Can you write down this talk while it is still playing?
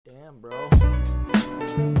Damn, bro.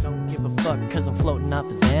 Don't give a fuck, cause I'm floating off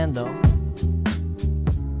his hand, though.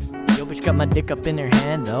 Yo, bitch got my dick up in her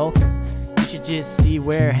hand, though. You should just see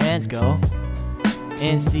where her hands go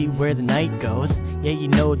and see where the night goes. Yeah, you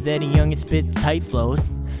know that a youngin' spits tight flows.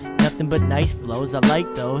 Nothing but nice flows, I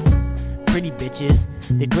like those. Pretty bitches,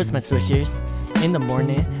 they twist my swishers. In the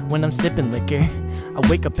morning, when I'm sipping liquor, I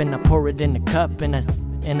wake up and I pour it in a cup, and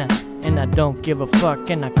I don't give a fuck,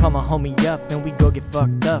 and I call my homie up, and we go get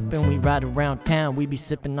fucked up, and we ride around town, we be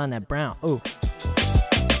sipping on that brown, ooh.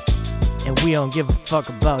 And we don't give a fuck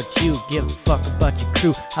about you, give a fuck about your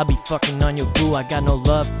crew. I be fucking on your boo, I got no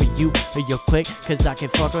love for you or your clique, cause I can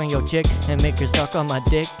fuck on your chick and make her suck on my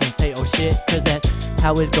dick and say oh shit, cause that's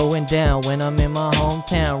how it's going down when I'm in my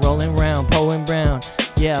hometown, rolling round, Poe Brown.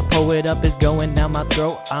 Yeah, pull it up, it's going down my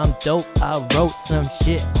throat. I'm dope, I wrote some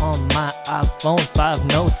shit on my iPhone, 5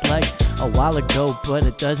 notes like a while ago, but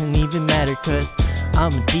it doesn't even matter, cause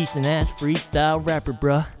I'm a decent ass freestyle rapper,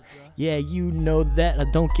 bruh. Yeah, you know that I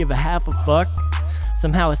don't give a half a fuck.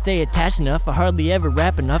 Somehow I stay attached enough, I hardly ever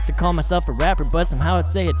rap enough to call myself a rapper, but somehow I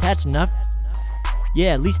stay attached enough.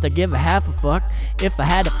 Yeah, at least I give a half a fuck. If I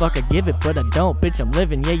had to fuck, I'd give it, but I don't. Bitch, I'm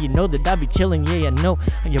living, yeah, you know that I be chillin'. Yeah, I know,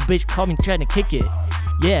 your bitch called me trying to kick it.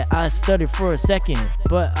 Yeah, I stuttered for a second,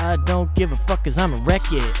 but I don't give a fuck, cause I'ma wreck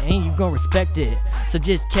it, and you gon' respect it, so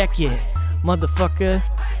just check it, motherfucker.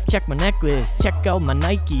 Check my necklace, check out my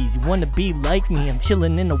Nikes. You wanna be like me, I'm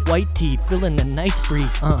chillin' in a white tee, feeling a nice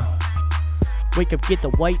breeze, wake up, get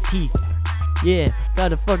the white teeth. Yeah,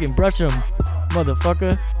 gotta fucking brush them,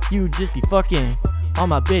 motherfucker. You just be fucking on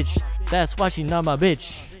my bitch, that's why she not my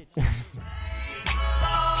bitch.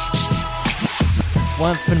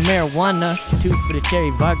 1 for the marijuana, 2 for the cherry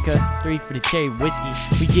vodka, 3 for the cherry whiskey.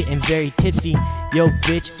 We getting very tipsy. Yo,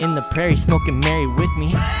 bitch in the prairie, smoking Mary with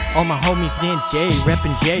me. All my homies in Jerry,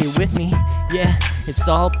 reppin' Jerry with me. Yeah, it's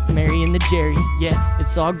all Mary and the Jerry. Yeah,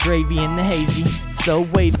 it's all gravy in the hazy, so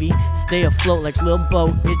wavy. Stay afloat like Lil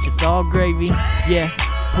Boat, it's just all gravy. Yeah,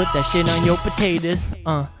 put that shit on your potatoes,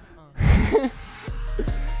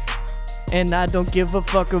 And I don't give a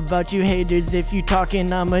fuck about you haters. If you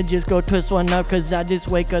talking, I'ma just go twist one up, cause I just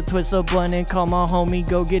wake up, twist a blunt, and call my homie,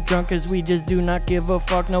 go get drunk, cause we just do not give a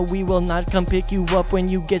fuck. No, we will not come pick you up when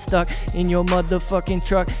you get stuck in your motherfucking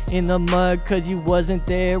truck in the mud, cause you wasn't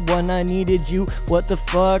there when I needed you. What the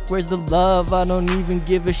fuck, where's the love? I don't even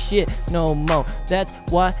give a shit no more. That's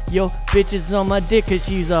why your bitch is on my dick, cause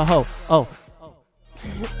she's a hoe. Oh.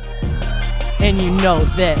 And you know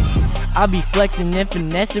that I be flexing and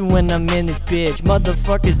finessing when I'm in this bitch.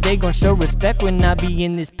 Motherfuckers, they gon' show respect when I be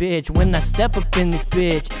in this bitch. When I step up in this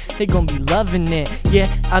bitch, they gon' be loving it. Yeah,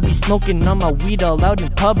 I be smoking on my weed all out in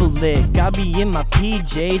public. I be in my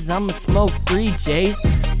PJs, I'ma smoke free J's.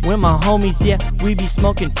 When my homies, yeah, we be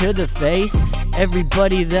smoking to the face.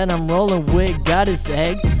 Everybody that I'm rolling with got his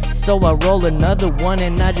egg, so I roll another one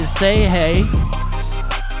and I just say hey.